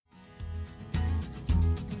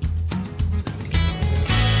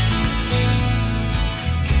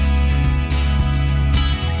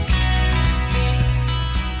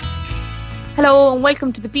Hello and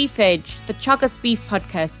welcome to the Beef Edge, the Teagasc Beef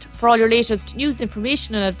podcast, for all your latest news,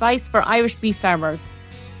 information and advice for Irish beef farmers.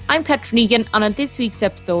 I'm Catherine Egan, and on this week's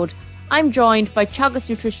episode, I'm joined by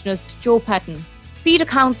Teagasc nutritionist Joe Patton. Feed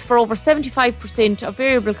accounts for over 75% of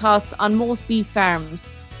variable costs on most beef farms.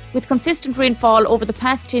 With consistent rainfall over the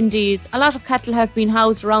past 10 days, a lot of cattle have been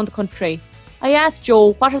housed around the country. I asked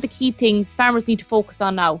Joe what are the key things farmers need to focus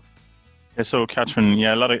on now. So Catherine,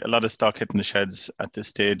 a lot of stock hitting the sheds at this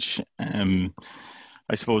stage.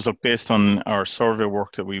 I suppose, look, based on our survey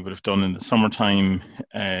work that we would have done in the summertime,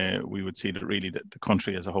 we would see that really the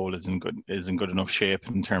country as a whole is in good enough shape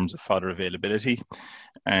in terms of fodder availability.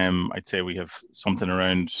 I'd say we have something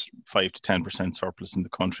around 5 to 10% surplus in the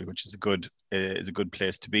country, which is a good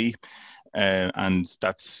place to be, and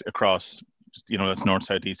that's across. That's north,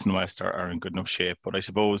 south, east and west are in good enough shape. But I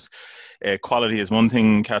suppose quality is one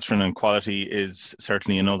thing, Catherine, and quality is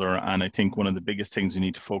certainly another. And I think one of the biggest things we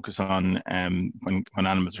need to focus on when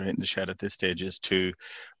animals are hitting the shed at this stage is to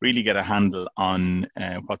really get a handle on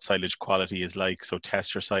what silage quality is like. So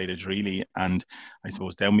test your silage really. And I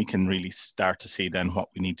suppose then we can really start to see then what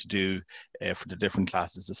we need to do for the different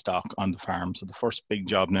classes of stock on the farm. So the first big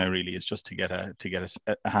job now really is just to get a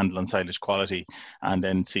handle on silage quality, and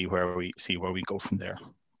then see where we go from there.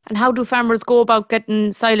 And how do farmers go about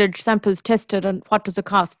getting silage samples tested, and what does it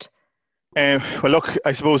cost? Well, look,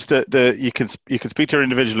 I suppose you can speak to your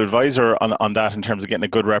individual advisor on that in terms of getting a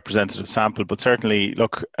good representative sample. But certainly,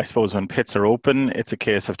 look, I suppose when pits are open, it's a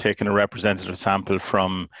case of taking a representative sample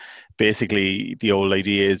from. Basically, the old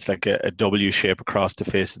idea is like a W shape across the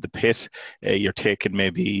face of the pit. You're taking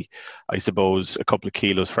maybe, I suppose, a couple of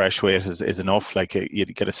kilos fresh weight is enough. Like you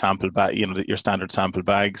get a sample bag, your standard sample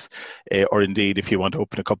bags, or indeed, if you want to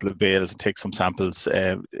open a couple of bales and take some samples,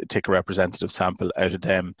 take a representative sample out of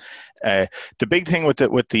them. The big thing with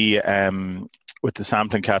the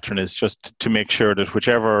sampling, Catherine, is just to make sure that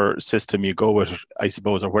whichever system you go with, I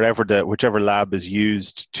suppose, or whichever lab is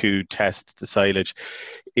used to test the silage,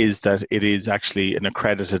 is that it is actually an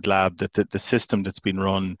accredited lab, that the system that's been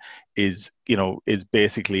run is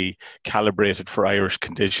basically calibrated for Irish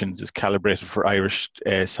conditions, is calibrated for Irish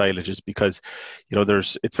silages, because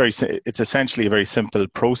it's essentially a very simple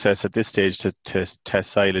process at this stage to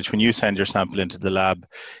test silage. When you send your sample into the lab,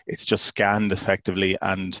 it's just scanned effectively,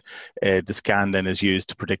 and the scan then is used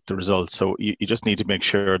to predict the results. So you just need to make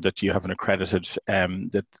sure that you have an accredited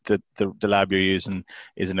that the lab you're using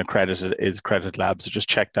is accredited lab. So just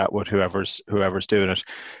check that with whoever's doing it.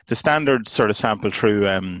 The standard sort of sample through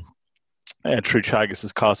Teagasc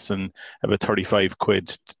is costing about 35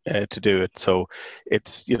 quid to do it. So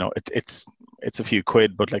it's a few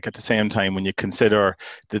quid, but like at the same time, when you consider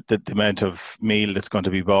the amount of meal that's going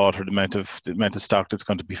to be bought, or the amount of stock that's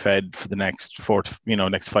going to be fed for the next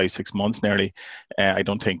 5-6 months nearly, I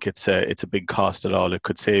don't think it's a big cost at all. It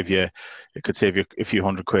could save you a few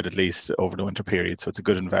hundred quid at least over the winter period. So it's a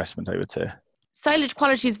good investment, I would say. Silage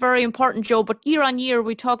quality is very important, Joe, but year on year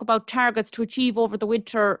we talk about targets to achieve over the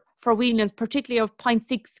winter for weanlings, particularly of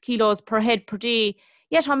 0.6 kilos per head per day.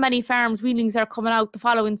 Yet on many farms, weanlings are coming out the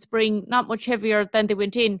following spring not much heavier than they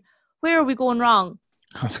went in. Where are we going wrong?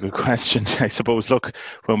 That's a good question. I suppose, look,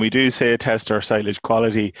 when we do say test our silage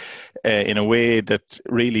quality, in a way that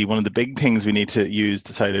really one of the big things we need to use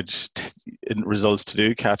the silage results to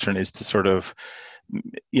do, Catherine, is to sort of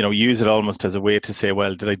use it almost as a way to say,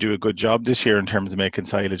 well, did I do a good job this year in terms of making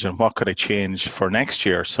silage, and what could I change for next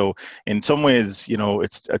year? So in some ways,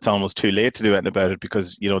 it's almost too late to do anything about it,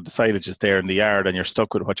 because the silage is there in the yard and you're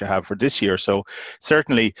stuck with what you have for this year. So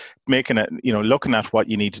certainly making it, looking at what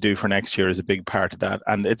you need to do for next year is a big part of that.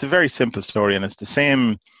 And it's a very simple story, and it's the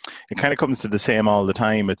same. It kind of comes to the same all the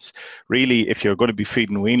time. It's really, if you're going to be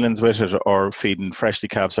feeding weanlings with it, or feeding freshly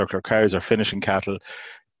calved circular cows, or finishing cattle,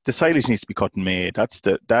 the silage needs to be cut in May. That's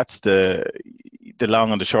the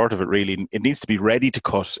long and the short of it, really. It needs to be ready to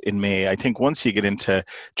cut in May. I think once you get into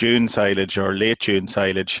June silage or late June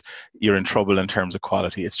silage, you're in trouble in terms of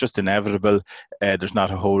quality. It's just inevitable. There's not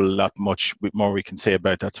a whole lot much more we can say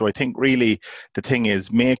about that. So I think really the thing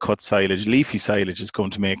is, May cut silage, leafy silage, is going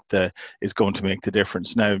to make the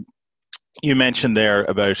difference. Now, you mentioned there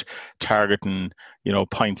about targeting,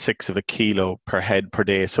 0.6 of a kilo per head per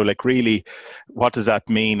day. So like, really, what does that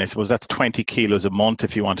mean? I suppose that's 20 kilos a month,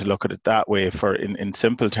 if you want to look at it that way, in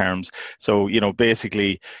simple terms. So,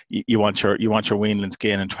 basically you want your weanlings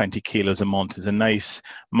gaining 20 kilos a month is a nice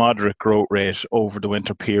moderate growth rate over the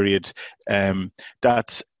winter period.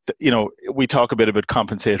 That's, we talk a bit about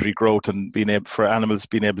compensatory growth and for animals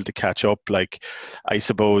being able to catch up. Like, I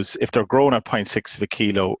suppose if they're growing at 0.6 of a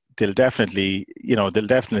kilo, they'll definitely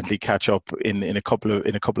catch up in a couple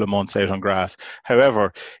of months out on grass.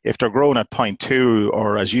 However, if they're growing at 0.2,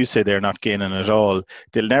 or as you say, they're not gaining at all,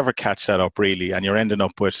 they'll never catch that up really, and you're ending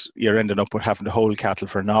up with having to hold cattle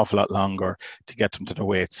for an awful lot longer to get them to the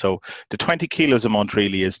weight. So the 20 kilos a month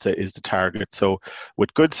really is the target. So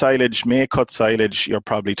with good silage, May cut silage, you're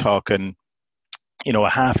probably talking, a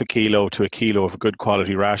half a kilo to a kilo of a good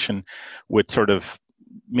quality ration. With sort of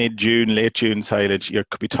mid-June, late June silage, you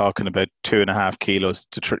could be talking about 2.5 kilos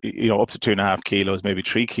to up to 2.5 kilos, maybe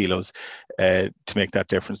 3 kilos, to make that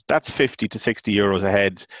difference. That's 50 to 60 euros a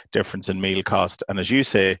head difference in meal cost. And as you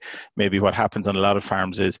say, maybe what happens on a lot of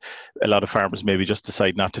farms is a lot of farmers maybe just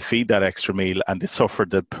decide not to feed that extra meal, and they suffer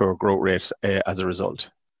the poor growth rate as a result.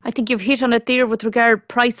 I think you've hit on it there with regard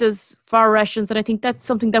prices for rations, and I think that's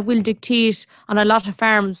something that will dictate on a lot of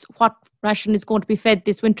farms what ration is going to be fed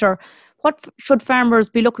this winter. What should farmers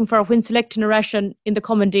be looking for when selecting a ration in the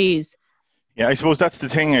coming days? Yeah, I suppose that's the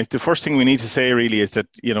thing. The first thing we need to say really is that,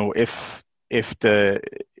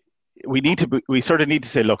 we sort of need to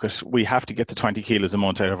say, look, we have to get the 20 kilos a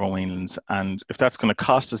month out of our weanlings, and if that's going to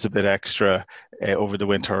cost us a bit extra over the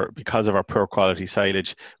winter because of our poor quality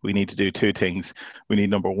silage, we need to do two things. We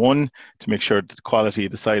need, number one, to make sure that the quality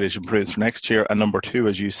of the silage improves for next year, and number two,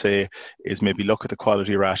 as you say, is maybe look at the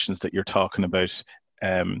quality rations that you're talking about.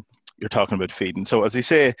 Feeding. So as I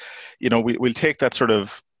say, we'll take that sort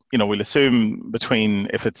of, we'll assume between,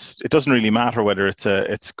 it doesn't really matter whether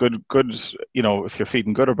it's good, if you're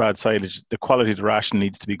feeding good or bad silage, the quality of the ration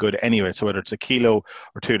needs to be good anyway. So whether it's a kilo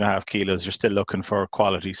or 2.5 kilos, you're still looking for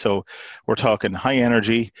quality. So we're talking high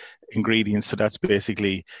energy ingredients. So that's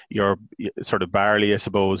basically your sort of barley, I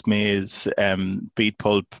suppose, maize, beet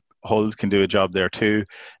pulp. Hulls can do a job there too,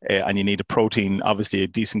 and you need a protein, obviously a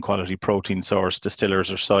decent quality protein source,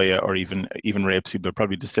 distillers or soya, or even rapeseed, but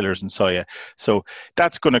probably distillers and soya. So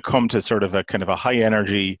that's going to come to sort of a kind of a high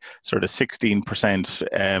energy, sort of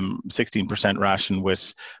 16% ration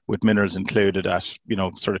with minerals included at,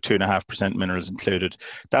 sort of 2.5% minerals included.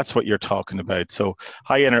 That's what you're talking about. So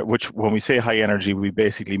high energy, which when we say high energy, we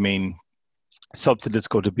basically mean something that's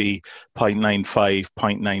going to be 0.95,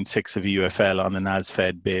 0.96 of UFL on an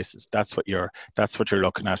as-fed basis. That's what you're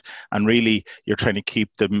looking at, and really you're trying to keep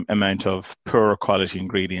the amount of poor quality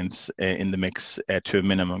ingredients in the mix to a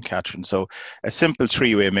minimum, Catherine. So a simple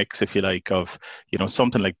three-way mix, if you like, of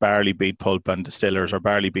something like barley, beet pulp, and distillers, or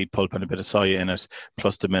barley, beet pulp, and a bit of soya in it,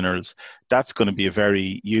 plus the minerals. That's going to be a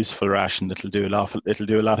very useful ration that'll do a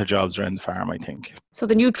lot of jobs around the farm, I think. So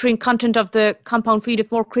the nutrient content of the compound feed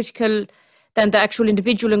is more critical than the actual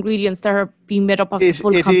individual ingredients that are being made up of the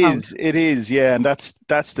full compound. It is, yeah, and that's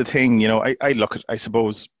the thing. I look at, I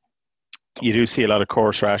suppose, you do see a lot of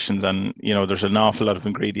coarse rations, and there's an awful lot of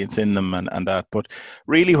ingredients in them and that, but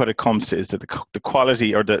really what it comes to is that the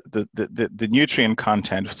quality, or the nutrient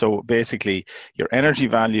content. So basically your energy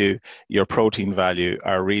value, your protein value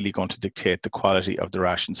are really going to dictate the quality of the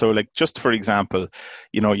ration. So like, just for example,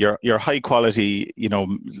 your high quality,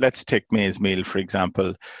 let's take maize meal for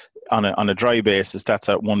example. On a dry basis, that's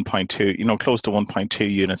at 1.2, close to 1.2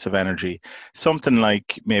 units of energy. Something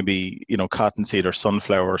like maybe, cottonseed or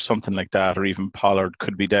sunflower or something like that, or even pollard,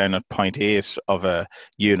 could be down at 0.8 of a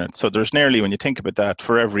unit. So there's nearly, when you think about that,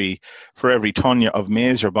 for every ton of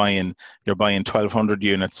maize you're buying 1,200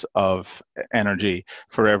 units of energy.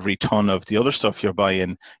 For every ton of the other stuff you're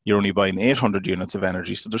only buying 800 units of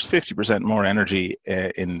energy. So there's 50% more energy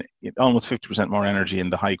almost 50% more energy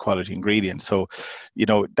in the high quality ingredients. So,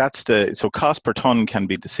 so cost per ton can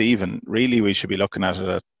be deceiving. Really, we should be looking at it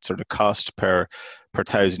at sort of cost per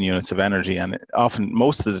 1,000 units of energy. And often,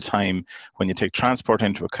 most of the time, when you take transport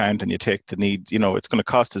into account and you take the need, it's going to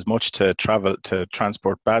cost as much to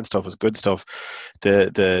transport bad stuff as good stuff.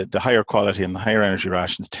 The higher quality and the higher energy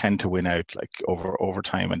rations tend to win out, like over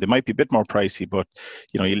time. And they might be a bit more pricey, but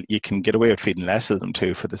you can get away with feeding less of them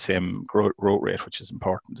too for the same growth rate, which is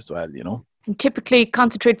important as well. And typically,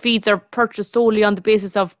 concentrate feeds are purchased solely on the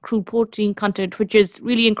basis of crude protein content, which is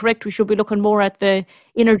really incorrect. We should be looking more at the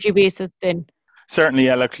energy basis then. Certainly,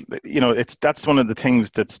 yeah. That's one of the things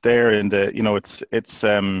that's there in the,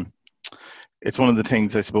 it's one of the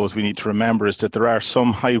things I suppose we need to remember, is that there are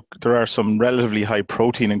some relatively high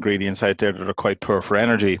protein ingredients out there that are quite poor for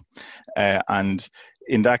energy, and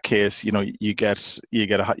in that case, you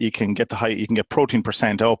can get protein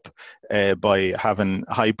percent up by having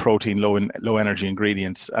high protein, low energy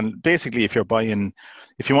ingredients. And basically, if you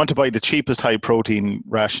want to buy the cheapest high protein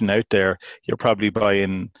ration out there, you're probably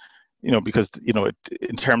buying, because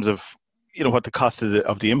in terms of what the cost of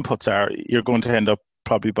the inputs are, you're going to end up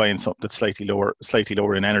probably buying something that's slightly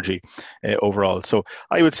lower in energy overall. So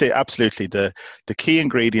I would say absolutely the key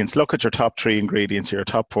ingredients. Look at your top 3 ingredients, your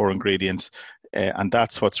top 4 ingredients. And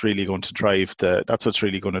that's what's really going to drive the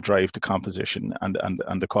composition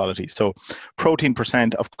and the quality. So protein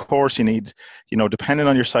percent, of course, you need, depending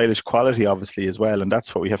on your silage quality, obviously, as well. And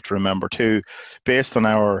that's what we have to remember too, based on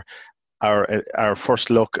our first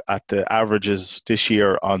look at the averages this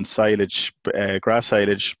year on silage, grass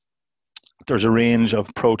silage. There's a range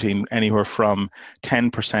of protein anywhere from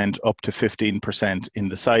 10% up to 15% in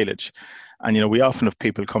the silage. And, we often have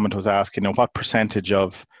people coming to us asking, what percent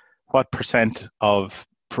of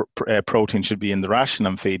protein should be in the ration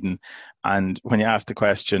I'm feeding? And when you ask the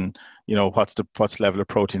question, what's the level of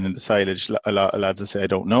protein in the silage, a lot of lads will say, I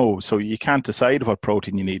don't know. So you can't decide what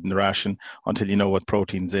protein you need in the ration until you know what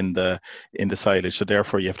protein's in the silage. So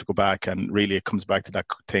therefore you have to go back, and really it comes back to that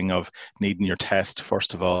thing of needing your test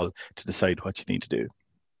first of all to decide what you need to do.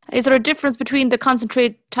 Is there a difference between the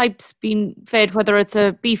concentrate types being fed, whether it's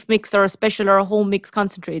a beef mix or a special or a home mix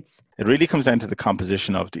concentrates? It really comes down to the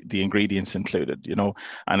composition of the ingredients included,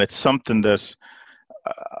 and it's something that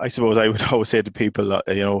I suppose I would always say to people,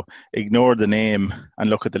 ignore the name and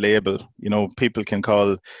look at the label. People you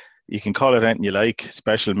can call it anything you like,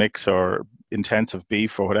 special mix or intensive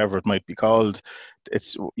beef or whatever it might be called.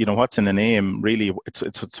 It's what's in the name really. It's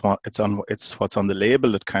what's on the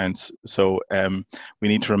label that counts. So we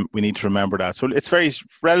need to remember that. So it's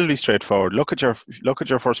relatively straightforward. Look at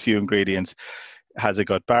your first few ingredients. Has it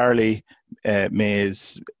got barley,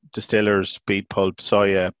 maize, distillers, beet pulp,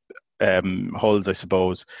 soya, hulls, I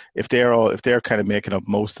suppose. If they're kind of making up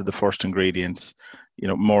most of the first ingredients,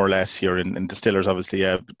 more or less, you're in distillers, obviously.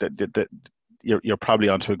 You're probably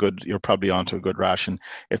onto a good ration.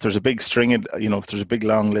 If there's a big if there's a big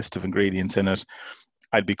long list of ingredients in it,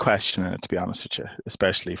 I'd be questioning it, to be honest with you,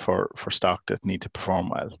 especially for stock that need to perform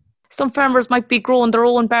well. Some farmers might be growing their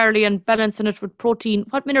own barley and balancing it with protein.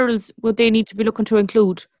 What minerals would they need to be looking to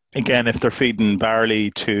include? Again, if they're feeding barley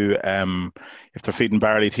to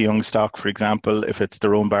young stock, for example, if it's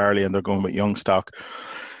their own barley and they're going with young stock,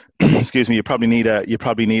 excuse me, you probably need a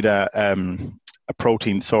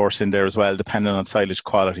protein source in there as well, depending on silage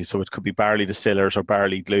quality. So it could be barley distillers or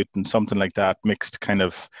barley gluten, something like that, mixed kind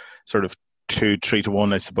of sort of 2-3 to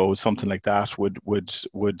 1, I suppose, something like that would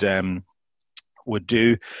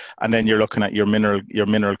do. And then you're looking at your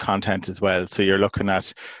mineral content as well. So you're looking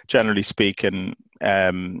at, generally speaking,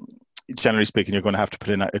 you're going to have to put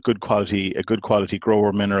in a good quality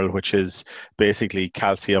grower mineral, which is basically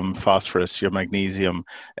calcium, phosphorus, your magnesium,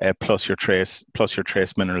 plus your trace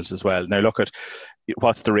minerals as well. Now look at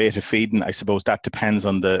what's the rate of feeding. I suppose that depends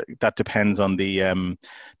on the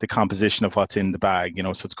composition of what's in the bag.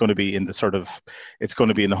 So it's going to be in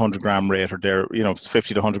the 100 gram rate, or there,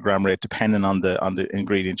 50 to 100 gram rate, depending on the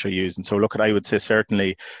ingredients you're using. So I would say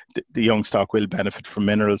certainly the young stock will benefit from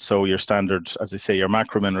minerals. So your standard, as I say, your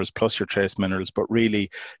macro minerals plus your trace minerals, but really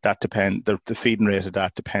that the feeding rate of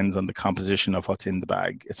that depends on the composition of what's in the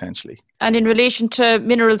bag, essentially. And in relation to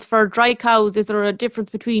minerals for dry cows, is there a difference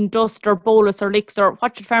between dust or bolus or licks, or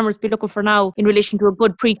what should farmers be looking for now in relation to a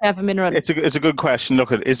good pre-calf mineral? It's a good question.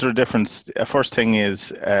 Look, is there a difference? First thing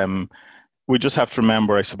is, we just have to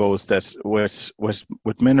remember, I suppose, that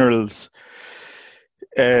with minerals,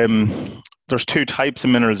 there's 2 types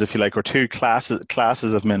of minerals, if you like, or 2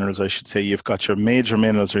 classes of minerals, I should say. You've got your major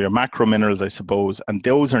minerals or your macro minerals, I suppose, and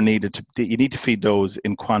those are you need to feed those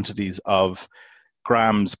in quantities of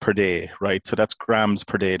grams per day, right? So that's grams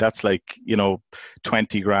per day. That's like,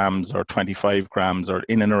 20 grams or 25 grams or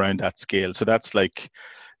in and around that scale. So that's like,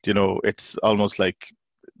 it's almost like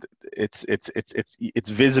it's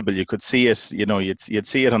visible. You could see it, you'd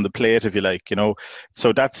see it on the plate, if you like,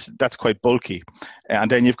 so that's quite bulky. And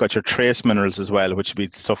then you've got your trace minerals as well, which would be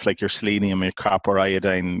stuff like your selenium, your copper,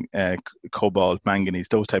 iodine, cobalt, manganese,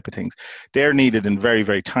 those type of things. They're needed in very,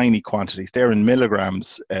 very tiny quantities. They're in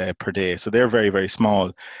milligrams per day, so they're very, very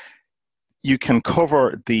small. You can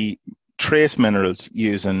cover the trace minerals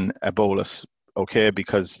using a bolus, okay,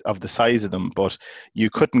 because of the size of them, but you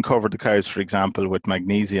couldn't cover the cows, for example, with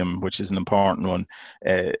magnesium, which is an important one,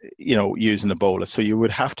 using a bolus. So you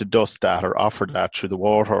would have to dust that or offer that through the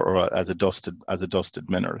water or as a dusted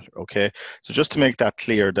mineral, okay? So just to make that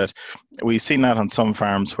clear, that we've seen that on some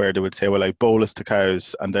farms where they would say, well, I bolus the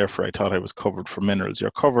cows and therefore I thought I was covered for minerals.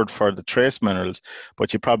 You're covered for the trace minerals,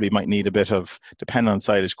 but you probably might need a bit of, depending on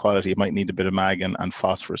silage quality, you might need a bit of mag and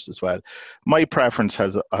phosphorus as well. My preference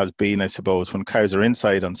has been, I suppose, when cows are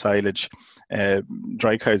inside on silage,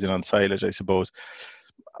 dry cows in on silage, I suppose,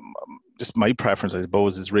 just my preference, I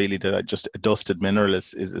suppose, is really that just a dusted mineral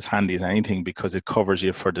is as handy as anything, because it covers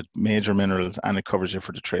you for the major minerals and it covers you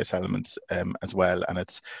for the trace elements as well. And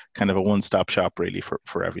it's kind of a one-stop shop really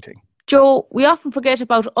for everything. Joe, we often forget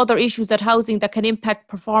about other issues at housing that can impact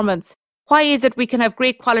performance. Why is it we can have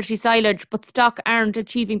great quality silage, but stock aren't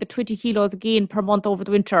achieving the 20 kilos again per month over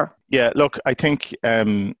the winter? Yeah, look, I think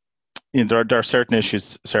there are certain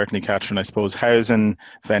issues, certainly, Catherine. I suppose housing,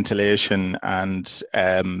 ventilation, and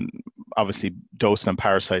obviously dosing and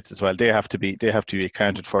parasites as well. They have to be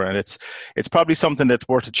accounted for, and it's probably something that's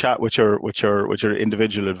worth a chat with your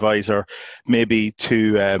individual advisor, maybe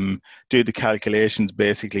to do the calculations.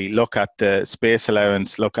 Basically, look at the space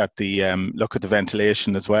allowance, look at the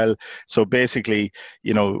ventilation as well. So basically,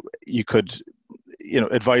 you could,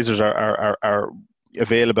 advisors are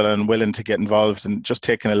available and willing to get involved in just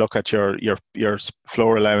taking a look at your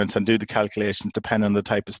floor allowance and do the calculations depending on the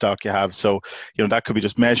type of stock you have. So that could be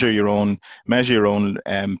just measure your own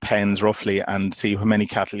pens roughly and see how many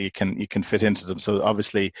cattle you can fit into them. So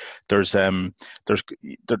obviously there's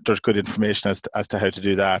good information as to how to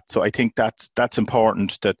do that. So I think that's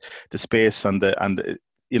important, that the space and the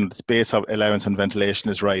the space of allowance and ventilation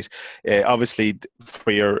is right. Obviously,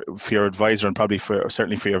 for your advisor, and probably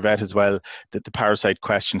certainly for your vet as well, that the parasite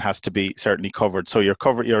question has to be certainly covered. So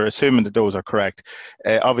you're assuming that those are correct.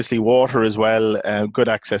 Obviously, water as well. Good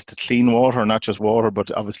access to clean water, not just water,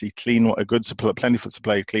 but obviously a good supply, plentiful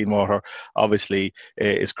supply of clean water, obviously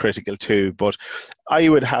is critical too. But I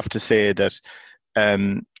would have to say that.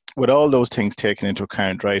 With all those things taken into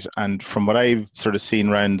account, right, and from what I've sort of seen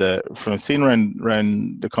around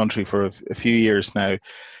the country for a few years now,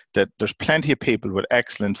 that there's plenty of people with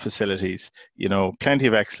excellent facilities, plenty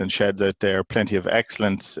of excellent sheds out there, plenty of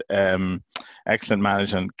excellent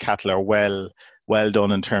management. Cattle are well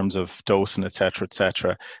done in terms of dosing, etc.,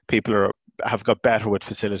 etc. People have got better with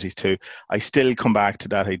facilities too. I still come back to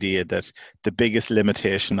that idea that the biggest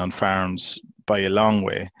limitation on farms by a long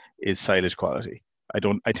way is silage quality.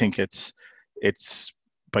 I think it's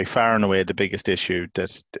by far and away the biggest issue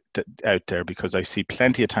that's out there, because I see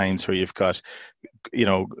plenty of times where you've got,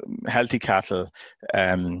 healthy cattle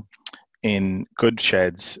in good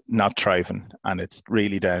sheds not thriving, and it's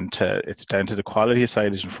really down to the quality of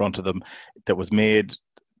silage in front of them that was made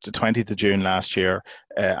the 20th of June last year,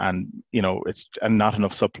 and not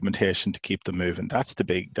enough supplementation to keep them moving. That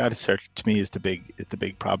is certainly, to me, is the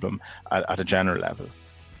big problem at a general level.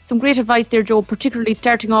 Some great advice there, Joe, particularly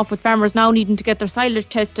starting off with farmers now needing to get their silage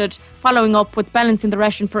tested, following up with balancing the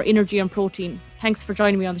ration for energy and protein. Thanks for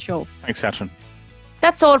joining me on the show. Thanks, Catherine.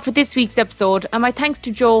 That's all for this week's episode, and my thanks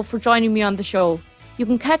to Joe for joining me on the show. You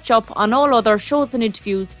can catch up on all other shows and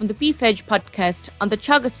interviews from the Beef Edge podcast on the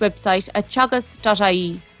Teagasc website at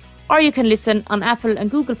teagasc.ie, or you can listen on Apple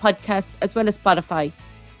and Google podcasts as well as Spotify.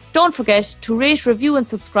 Don't forget to rate, review and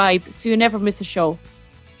subscribe so you never miss a show.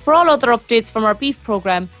 For all other updates from our beef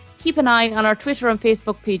programme, keep an eye on our Twitter and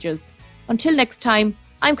Facebook pages. Until next time,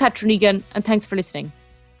 I'm Catherine Egan, and thanks for listening.